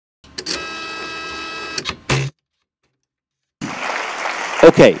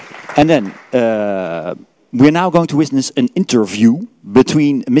Okay, and then we're now going to witness an interview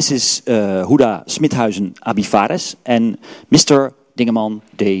between Mrs. Huda Smithuizen Abifares and Mr. Dingeman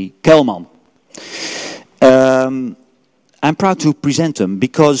de Kelman. I'm proud to present them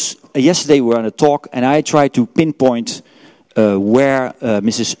because yesterday we were on a talk and I tried to pinpoint where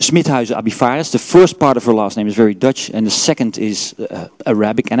Mrs. Smithuizen Abifares, the first part of her last name is very Dutch and the second is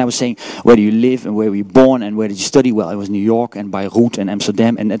Arabic. And I was saying, where do you live and where were you born and where did you study? Well, I was New York and Beirut and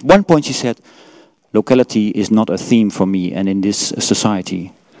Amsterdam. And at one point she said, locality is not a theme for me and in this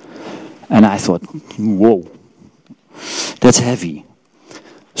society. And I thought, whoa, that's heavy.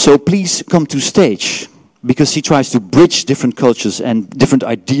 So please come to stage, because he tries to bridge different cultures and different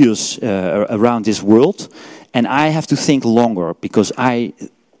ideas around this world. And I have to think longer, because I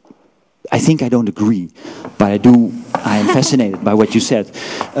think I don't agree, but I am fascinated by what you said.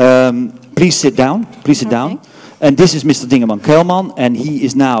 Please sit down, And this is Mr. Dingeman Kelman, and he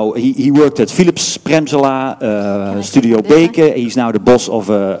is now, he worked at Philips Premsela, Studio Beke. He's now the boss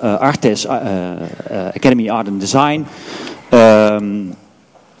of Artes, Academy Art and Design.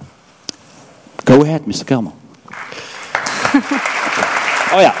 Go ahead, Mr. Kelman.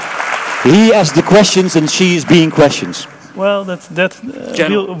 Oh yeah, he asked the questions and she is being questions. Well,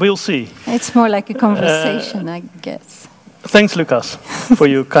 we'll see. It's more like a conversation, I guess. Thanks, Lucas, for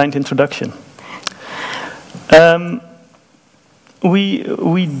your kind introduction.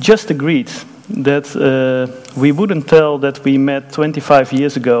 We just agreed that we wouldn't tell that we met 25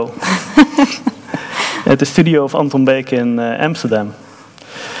 years ago at the studio of Anton Beek in Amsterdam.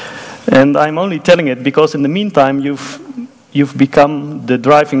 And I'm only telling it because in the meantime you've become the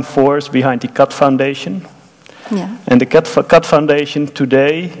driving force behind the CAT Foundation. Yeah. And the CAT Foundation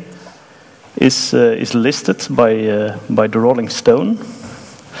today is listed by the Rolling Stone,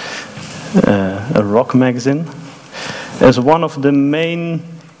 a rock magazine, as one of the main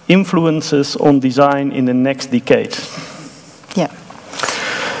influences on design in the next decade. Yeah.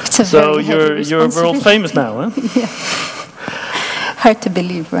 So you're world famous now, huh? Yeah. Hard to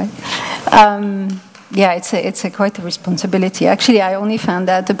believe, right? Yeah, it's quite a responsibility. Actually, I only found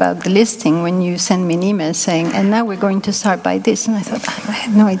out about the listing when you sent me an email saying, and now we're going to start by this. And I thought, I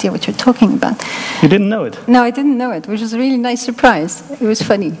had no idea what you're talking about. You didn't know it? No, I didn't know it, which was a really nice surprise. It was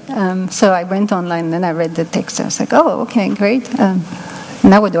funny. So I went online and I read the text. I was like, oh, okay, great.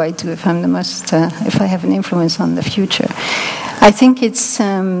 Now what do I do if I'm if I have an influence on the future? I think it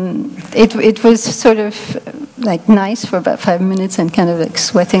was sort of like nice for about 5 minutes and kind of like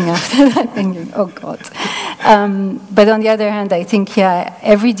sweating after that, thinking, oh God. But on the other hand, I think, yeah,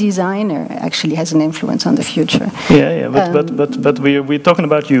 every designer actually has an influence on the future. Yeah, but we're talking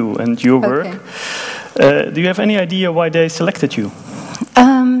about you and your work. Okay. Do you have any idea why they selected you?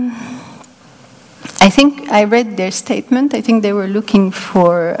 I think I read their statement. I think they were looking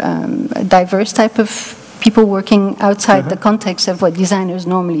for a diverse type of people working outside the context of what designers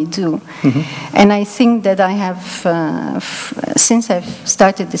normally do. And I think that I have, since I've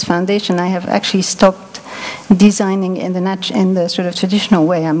started this foundation, I have actually stopped designing in the sort of traditional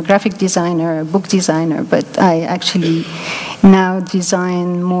way. I'm a graphic designer, a book designer, but I actually now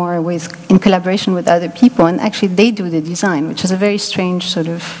design more in collaboration with other people, and actually they do the design, which is a very strange sort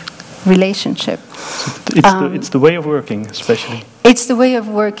of relationship. It's the way of working, especially. It's the way of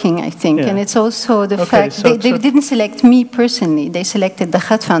working, I think, and it's also the fact they didn't select me personally. They selected the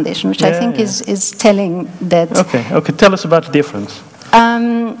CAT Foundation, which I think is telling that. Okay. Tell us about the difference.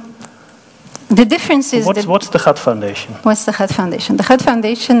 The difference is what's the CAT Foundation? What's the CAT Foundation? The CAT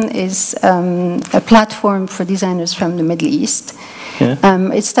Foundation is a platform for designers from the Middle East.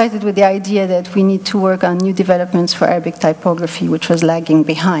 Yeah. It started with the idea that we need to work on new developments for Arabic typography, which was lagging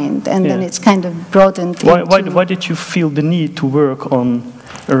behind, and then it's kind of broadened. Why did you feel the need to work on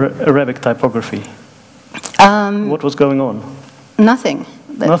Arabic typography? What was going on? Nothing.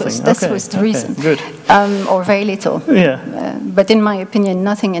 That was the reason. Good. Or very little. Yeah. But in my opinion,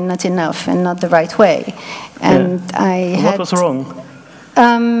 nothing and not enough, and not the right way. And what was wrong?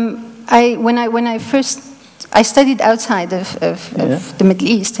 I studied outside of the Middle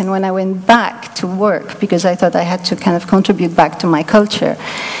East, and when I went back to work, because I thought I had to kind of contribute back to my culture,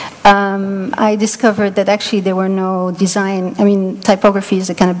 I discovered that actually there were no design. I mean, typography is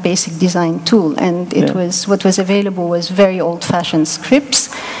a kind of basic design tool, and what was available was very old-fashioned scripts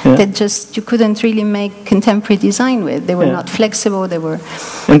that you couldn't really make contemporary design with. They were not flexible. They were.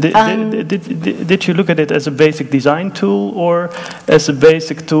 And did you look at it as a basic design tool or as a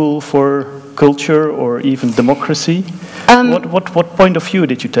basic tool for culture or even democracy? What point of view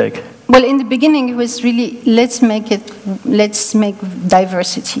did you take? Well, in the beginning, it was really let's make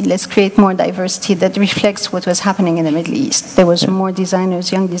diversity. Let's create more diversity that reflects what was happening in the Middle East. There was more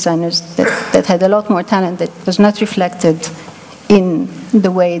designers, young designers that had a lot more talent that was not reflected in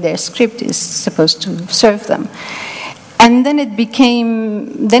the way their script is supposed to serve them. And then it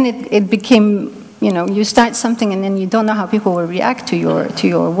became. You start something and then you don't know how people will react to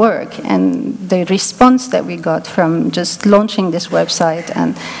your work. And the response that we got from just launching this website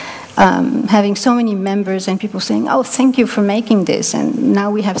and having so many members and people saying, "Oh, thank you for making this," and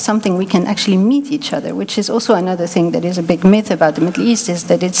now we have something we can actually meet each other, which is also another thing that is a big myth about the Middle East, is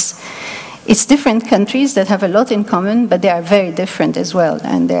that it's different countries that have a lot in common, but they are very different as well,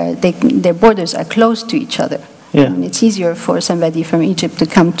 and their borders are close to each other. Yeah. And it's easier for somebody from Egypt to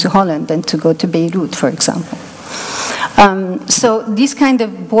come to Holland than to go to Beirut, for example. So these kind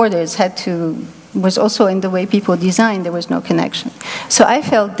of borders was also in the way people designed, there was no connection. So I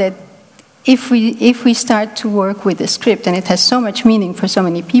felt that if we start to work with a script and it has so much meaning for so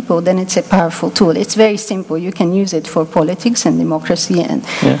many people, then it's a powerful tool. It's very simple. You can use it for politics and democracy,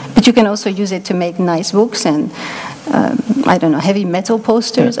 but you can also use it to make nice books and, I don't know, heavy metal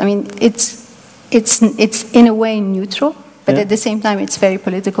posters. I mean, it's in a way neutral, but at the same time it's very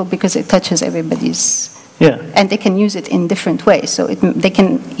political because it touches everybody's, and they can use it in different ways, so they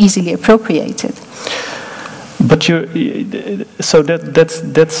can easily appropriate it. But so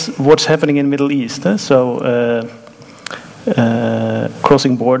that's what's happening in the Middle East. So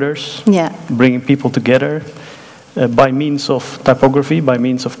crossing borders, bringing people together. By means of typography, by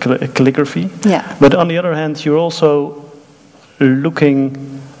means of calligraphy. But on the other hand, you're also looking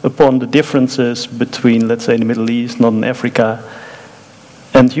upon the differences between, let's say, the Middle East, Northern Africa,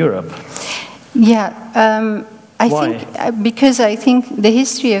 and Europe. I think because I think the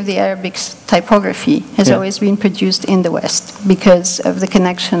history of the Arabic typography has always been produced in the West because of the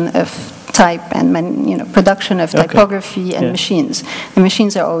connection of type and production of typography and machines. The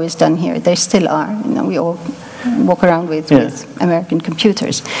machines are always done here. They still are. We all walk around with American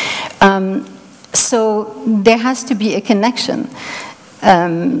computers. So there has to be a connection.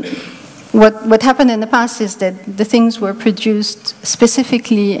 What happened in the past is that the things were produced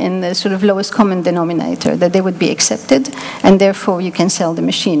specifically in the sort of lowest common denominator, that they would be accepted, and therefore you can sell the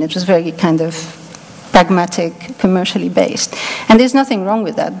machine. It was very kind of pragmatic, commercially based. And there's nothing wrong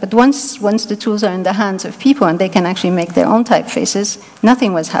with that. But once the tools are in the hands of people and they can actually make their own typefaces,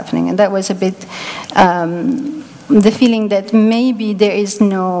 nothing was happening. And that was a bit the feeling that maybe there is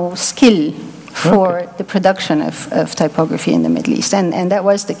no skill for the production of typography in the Middle East. And that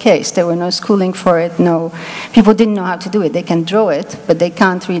was the case. There were no schooling for it. People didn't know how to do it. They can draw it, but they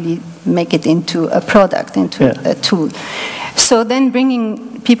can't really make it into a product, into a tool. So then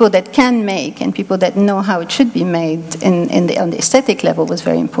bringing people that can make and people that know how it should be made on the aesthetic level was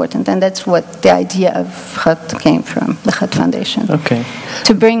very important. And that's what the idea of Khat came from, the Khat Foundation.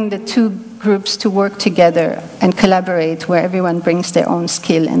 To bring the two groups to work together and collaborate, where everyone brings their own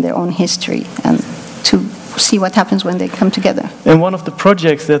skill and their own history, and to see what happens when they come together. And one of the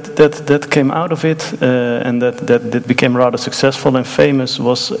projects that came out of it and that became rather successful and famous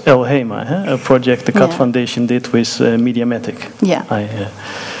was El Hema, a project the Khat Foundation did with Mediamatic, I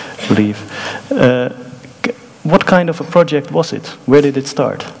believe. What kind of a project was it? Where did it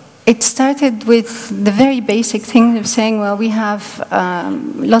start? It started with the very basic thing of saying, well, we have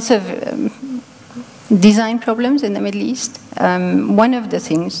lots of design problems in the Middle East. One of the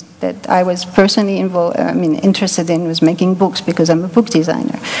things that I was personally interested in was making books, because I'm a book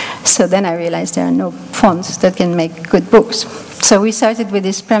designer. So then I realized there are no fonts that can make good books. So we started with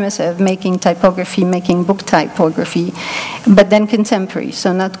this premise of making typography, making book typography, but then contemporary,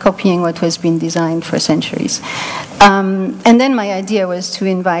 so not copying what was been designed for centuries. And then my idea was to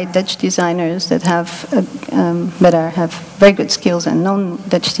invite Dutch designers that have very good skills, and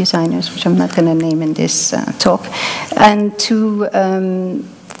non-Dutch designers, which I'm not going to name in this talk, and to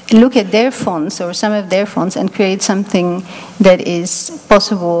look at their fonts or some of their fonts and create something that is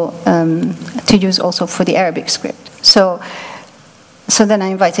possible to use also for the Arabic script. So then I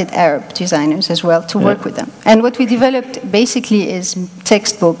invited Arab designers as well to work with them. And what we developed basically is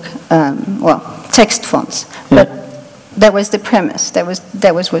textbook, text fonts. But that was the premise. That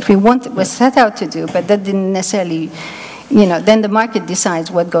was what we was set out to do, but that didn't necessarily, then the market decides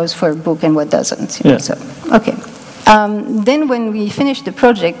what goes for a book and what doesn't. So, okay. Then when we finished the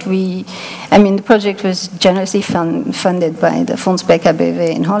project, the project was generously funded by the Fonds BKBW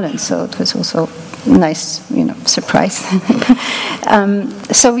in Holland, so it was also a nice, surprise.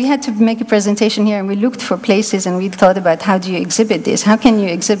 So we had to make a presentation here, and we looked for places, and we thought about how do you exhibit this? How can you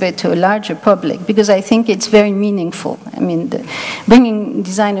exhibit to a larger public? Because I think it's very meaningful. Bringing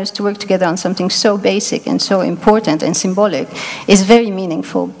designers to work together on something so basic and so important and symbolic is very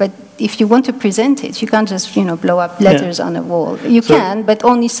meaningful, but if you want to present it, you can't just blow up letters on a wall. You can, but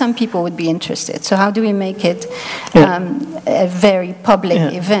only some people would be interested. So how do we make it a very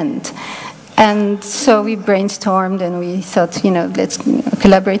public event? And so we brainstormed and we thought, let's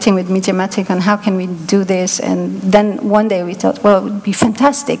collaborating with Mediamatic on how can we do this. And then one day we thought, well, it would be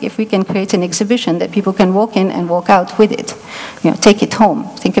fantastic if we can create an exhibition that people can walk in and walk out with it. Take it home.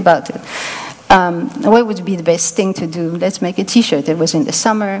 Think about it. What would be the best thing to do? Let's make a T-shirt. It was in the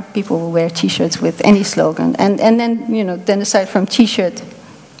summer. People will wear T-shirts with any slogan. And then, then aside from T-shirt,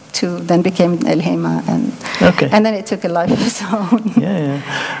 then became El Hema, and then it took a life of its own.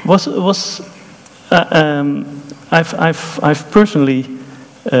 I've personally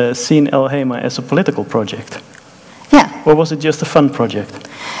seen El Hema as a political project. Yeah. Or was it just a fun project?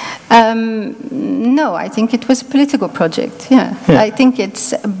 No, I think it was a political project. Yeah. I think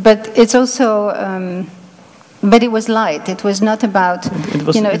but it's also. But it was light. It was not about. It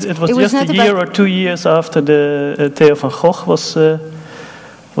was just a year or 2 years after the Theo van Gogh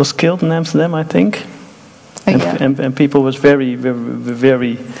was killed in Amsterdam, I think. And people was very.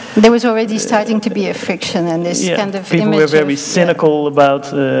 There was already starting to be a friction and this kind of. People were very cynical about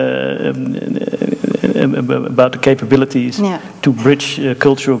the capabilities to bridge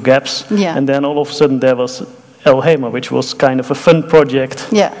cultural gaps. And then all of a sudden there was El Hema, which was kind of a fun project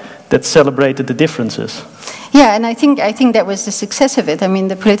that celebrated the differences. Yeah, and I think that was the success of it.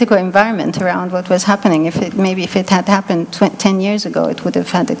 The political environment around what was happening, if it had happened 10 years ago, it would have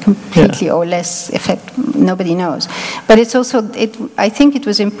had a completely or less effect. Nobody knows. But it's also, I think it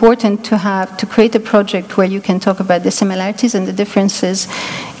was important to create a project where you can talk about the similarities and the differences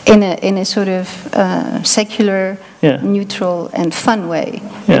in a sort of secular, neutral, and fun way.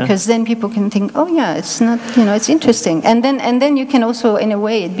 Because then people can think, oh yeah, it's not, it's interesting. And then you can also, in a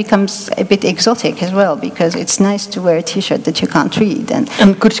way, it becomes a bit exotic as well, because it's nice to wear a T-shirt that you can't read.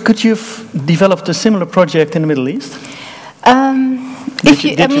 And could you have developed a similar project in the Middle East? Did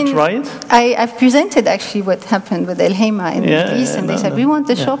you try it? I've presented actually what happened with El Hema in the Middle East, and they said, we want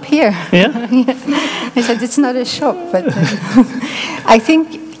the shop here. Yeah? They said, it's not a shop, but I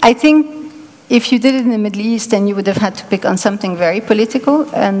think if you did it in the Middle East, then you would have had to pick on something very political,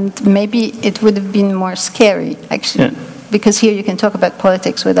 and maybe it would have been more scary, actually. Yeah. Because here you can talk about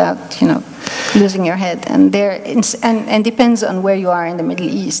politics without, losing your head. And depends on where you are in the Middle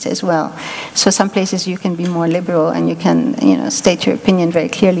East as well. So some places you can be more liberal and you can, state your opinion very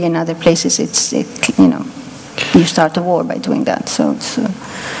clearly. In other places, you start a war by doing that. So.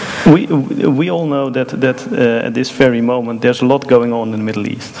 We all know that at this very moment there's a lot going on in the Middle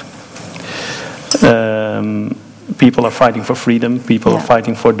East. People are fighting for freedom. People are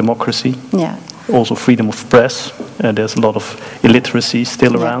fighting for democracy. Yeah. Also freedom of press. There's a lot of illiteracy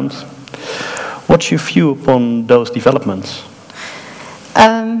still around. What's your view upon those developments?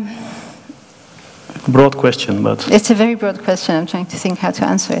 Broad question, but... It's a very broad question. I'm trying to think how to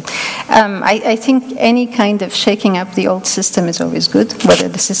answer it. I think any kind of shaking up the old system is always good, whether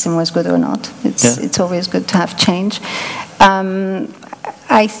the system was good or not. It's always good to have change.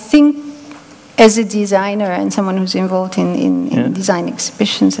 I think as a designer and someone who's involved in design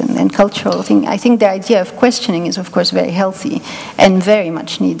exhibitions and cultural thing, I think the idea of questioning is, of course, very healthy and very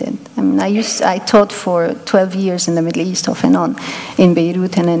much needed. I taught for 12 years in the Middle East, off and on, in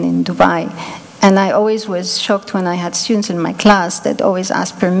Beirut and then in Dubai. And I always was shocked when I had students in my class that always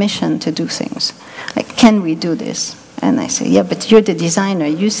asked permission to do things. Like, can we do this? And I say, yeah, but you're the designer.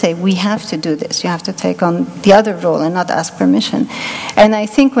 You say, we have to do this. You have to take on the other role and not ask permission. And I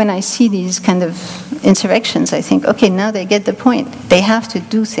think when I see these kind of insurrections, I think, okay, now they get the point. They have to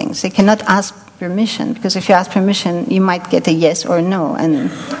do things. They cannot ask permission, because if you ask permission, you might get a yes or no.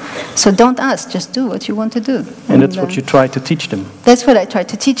 And so don't ask, just do what you want to do. And that's what you try to teach them. That's what I try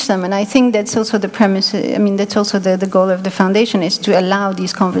to teach them. And I think that's also the premise, that's also the goal of the foundation, is to allow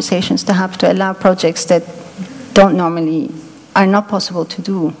these conversations to happen, to allow projects that are not possible to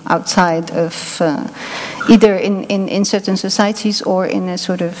do outside of either in certain societies or in a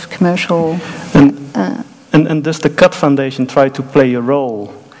sort of commercial... And does the CUT Foundation try to play a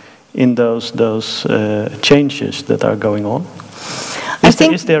role in those changes that are going on?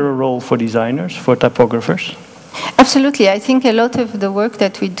 Is there a role for designers, for typographers? Absolutely. I think a lot of the work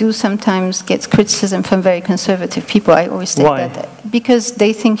that we do sometimes gets criticism from very conservative people. I always take Why? that because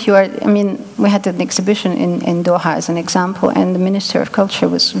they think you are, I mean, we had an exhibition in Doha as an example, and the Minister of Culture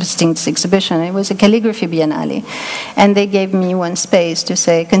was visiting this exhibition. It was a calligraphy biennale, and they gave me one space to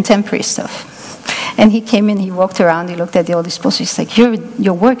say contemporary stuff. And he came in, he walked around, he looked at all these posters, he's like,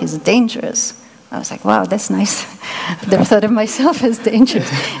 your work is dangerous. I was like, wow, that's nice. I never thought of myself as dangerous.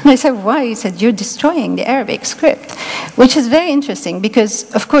 And I said, why? He said, you're destroying the Arabic script, which is very interesting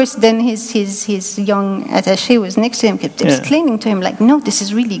because, of course, then his young attaché was next to him, kept explaining to him, like, no, this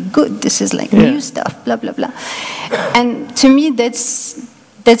is really good. This is like new stuff, blah, blah, blah. And to me,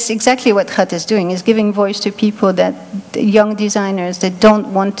 that's exactly what Khat is doing, is giving voice to people, that young designers that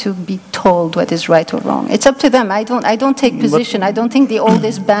don't want to be told what is right or wrong. It's up to them. I don't take position. I don't think the old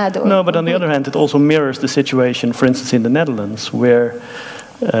is bad. No, but on the other hand, it also mirrors the situation, for instance, in the Netherlands, where,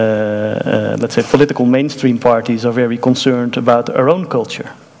 let's say, political mainstream parties are very concerned about our own culture.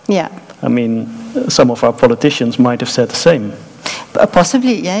 Yeah. I mean, some of our politicians might have said the same.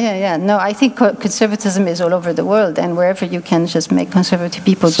 Possibly, yeah. No, I think conservatism is all over the world, and wherever you can just make conservative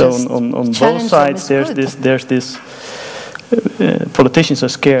people so just on both sides, there's this politicians are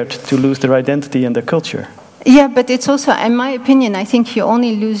scared to lose their identity and their culture. Yeah, but it's also, in my opinion, I think you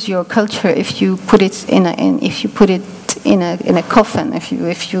only lose your culture if you put it in a coffin, if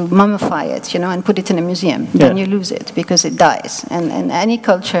you mummify it, and put it in a museum. Then you lose it because it dies, and any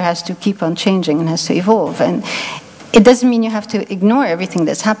culture has to keep on changing and has to evolve. And it doesn't mean you have to ignore everything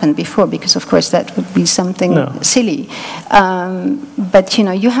that's happened before, because of course that would be something silly. But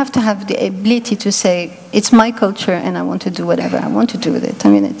you have to have the ability to say, it's my culture and I want to do whatever I want to do with it. I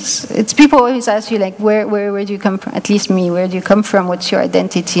mean, it's people always ask you, like, where do you come from? At least me, where do you come from? What's your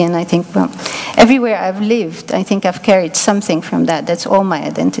identity? And I think, well, everywhere I've lived, I think I've carried something from that. That's all my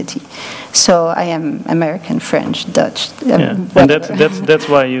identity. So I am American, French, Dutch. And that's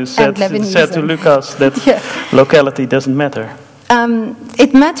why you said to Lucas that locality doesn't matter.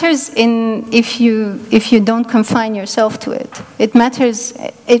 It matters if you don't confine yourself to it. It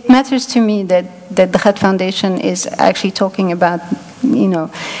matters to me that the Khat Foundation is actually talking about,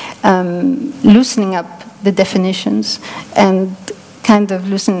 loosening up the definitions and kind of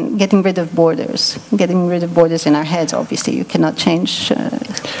getting rid of borders in our heads. Obviously, you cannot change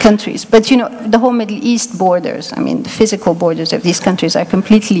countries. But, the whole Middle East borders, I mean, the physical borders of these countries are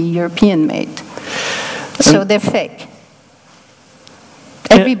completely European-made. So they're fake.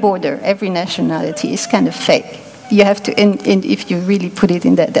 Every border, every nationality is kind of fake. You have to, if you really put it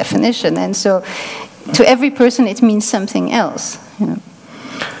in that definition. And so, to every person, it means something else.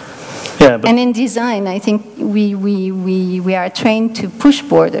 And in design, I think we are trained to push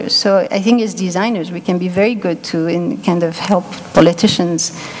borders. So I think as designers, we can be very good to kind of help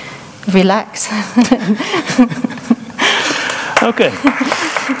politicians relax. Okay.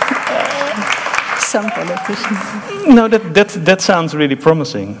 Some politicians. No, that sounds really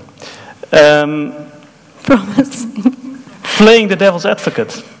promising. Promising. Playing the devil's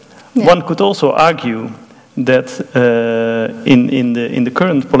advocate, one could also argue that in the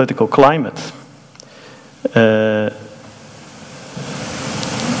current political climate, the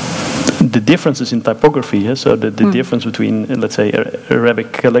differences in typography, so the difference between, let's say,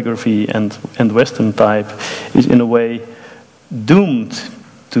 Arabic calligraphy and Western type is in a way doomed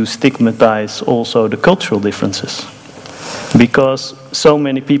to stigmatize also the cultural differences, because so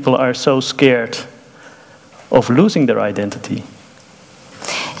many people are so scared of losing their identity.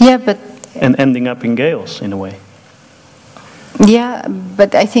 And ending up in chaos in a way. Yeah,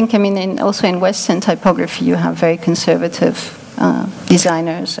 but I think, also in Western typography, you have very conservative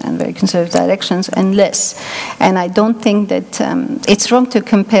designers and very conservative directions, and less. And I don't think that it's wrong to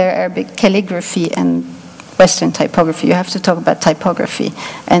compare Arabic calligraphy and Western typography. You have to talk about typography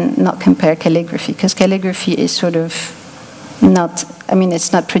and not compare calligraphy, because calligraphy is sort of not.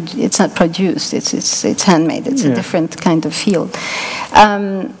 It's not produced. It's handmade. It's a different kind of field.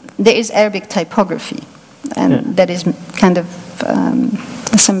 There is Arabic typography, and that is kind of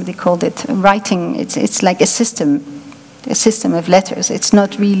somebody called it writing. It's like a system of letters. It's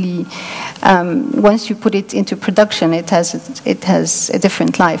not really. Once you put it into production, it has a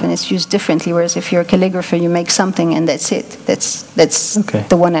different life and it's used differently. Whereas if you're a calligrapher, you make something and that's it. That's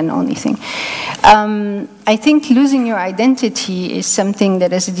the one and only thing. I think losing your identity is something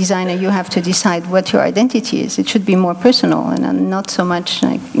that, as a designer, you have to decide what your identity is. It should be more personal and not so much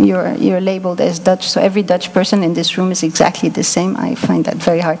like you're labeled as Dutch. So every Dutch person in this room is exactly the same. I find that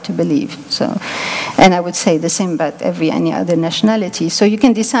very hard to believe. So, and I would say the same about any other nationality. So you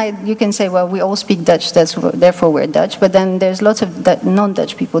can decide. You can say, well, we all speak Dutch. Therefore we're Dutch. But then there's lots of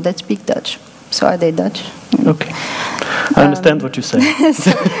non-Dutch people that speak Dutch. So are they Dutch? Okay. I understand what you say.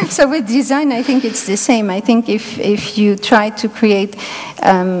 So with design, I think it's the same. I think if you try to create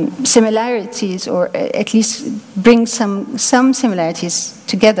similarities, or at least bring some similarities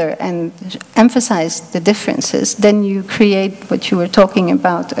together and emphasize the differences, then you create what you were talking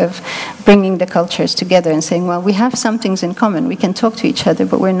about of bringing the cultures together and saying, well, we have some things in common. We can talk to each other,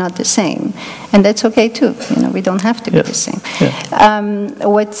 but we're not the same. And that's okay too. You know, we don't have to be the same. Yeah.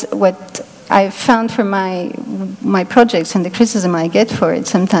 What I've found from my projects and the criticism I get for it,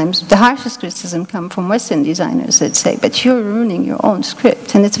 sometimes the harshest criticism come from Western designers that say, but you're ruining your own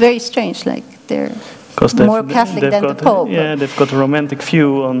script. And it's very strange, like they're more Catholic than the Pope. Yeah, they've got a romantic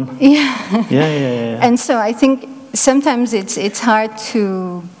view on... Yeah. And so I think sometimes it's hard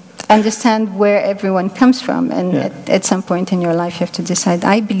to understand where everyone comes from, and at some point in your life you have to decide.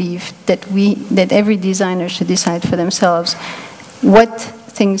 I believe that every designer should decide for themselves what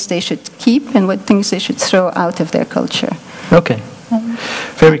things they should keep and what things they should throw out of their culture. Okay,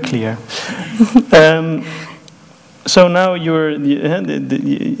 very clear. So now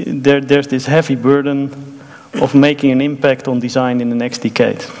there's this heavy burden of making an impact on design in the next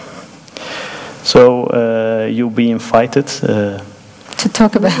decade. So you'll be invited to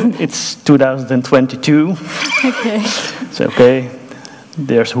talk about it. It's 2022. Okay. So okay,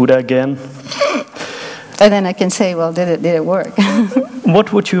 there's Huda again. And then I can say, well, did it work?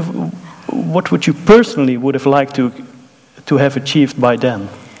 What would you personally would have liked to have achieved by then?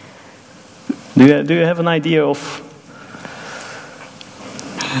 Do you have an idea of?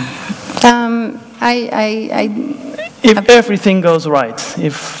 If everything goes right,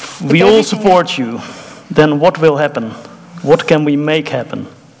 if we all support you, then what will happen? What can we make happen?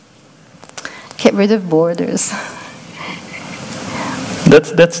 Get rid of borders.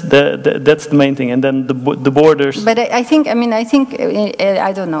 That's the main thing, and then the borders. But I think I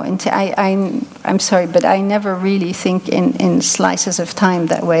don't know. I'm sorry, but I never really think in slices of time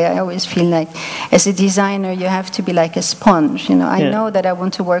that way. I always feel like, as a designer, you have to be like a sponge. You know, I know that I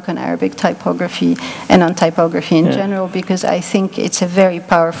want to work on Arabic typography and on typography in general, because I think it's a very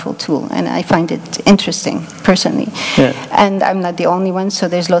powerful tool, and I find it interesting personally. And I'm not the only one, so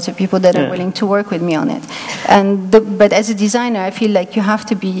there's lots of people that are willing to work with me on it. But as a designer, I feel like you have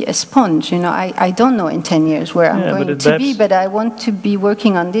to be a sponge. You know, I don't know in 10 years where I'm going to be, but I want to be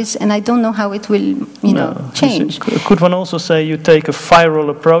working on this, and I don't know how it will, change. Could one also say you take a viral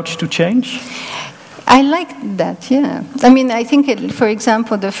approach to change? I like that, yeah. I mean, I think, for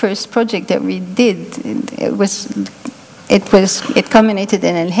example, the first project that we did, it culminated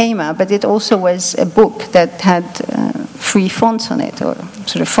in El Heima, but it also was a book that had free fonts on it, or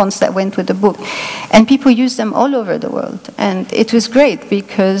sort of fonts that went with the book. And people use them all over the world. And it was great,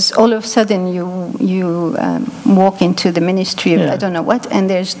 because all of a sudden you walk into the ministry of I don't know what, and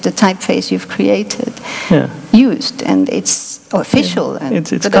there's the typeface you've created used, and it's official. And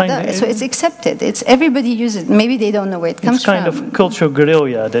it's so it's accepted. Everybody uses it. Maybe they don't know where it comes from. It's kind of cultural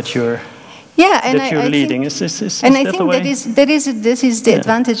guerrilla that you're... and you're leading. I think this is the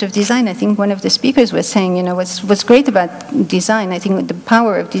advantage of design. I think one of the speakers was saying, what's great about design, I think the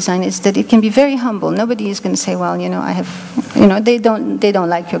power of design is that it can be very humble. Nobody is going to say, well, I have, they don't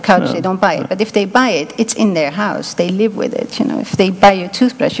like your couch, they don't buy it. But if they buy it, it's in their house. They live with it. If they buy your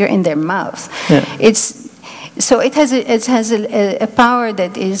toothbrush, you're in their mouth. So it has a power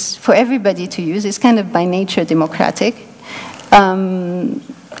that is for everybody to use. It's kind of by nature democratic.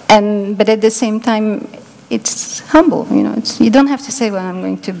 But at the same time, it's humble. You don't have to say, "Well, I'm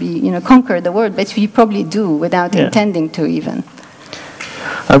going to be, conquer the world," but you probably do without intending to even.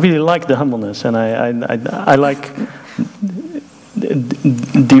 I really like the humbleness, and I like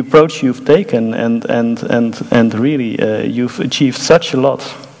the approach you've taken, and really you've achieved such a lot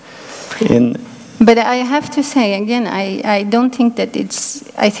in. But I have to say, again, I don't think that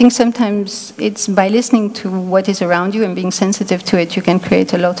I think sometimes it's by listening to what is around you and being sensitive to it, you can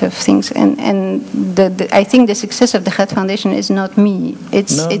create a lot of things. And I think the success of the Ghat Foundation is not me.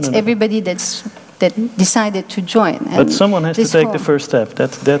 It's everybody that decided to join. But someone has to take the first step.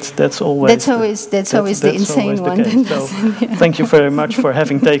 That's always the insane one. So thank you very much for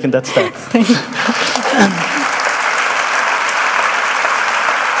having taken that step. Thank you.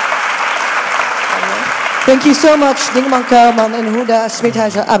 Thank you so much, Dingeman Kouwman and Huda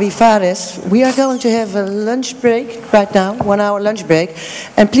Smithuizen Abifares. We are going to have a lunch break right now, 1 hour lunch break.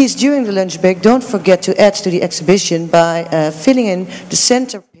 And please, during the lunch break, don't forget to add to the exhibition by filling in the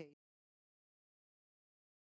center.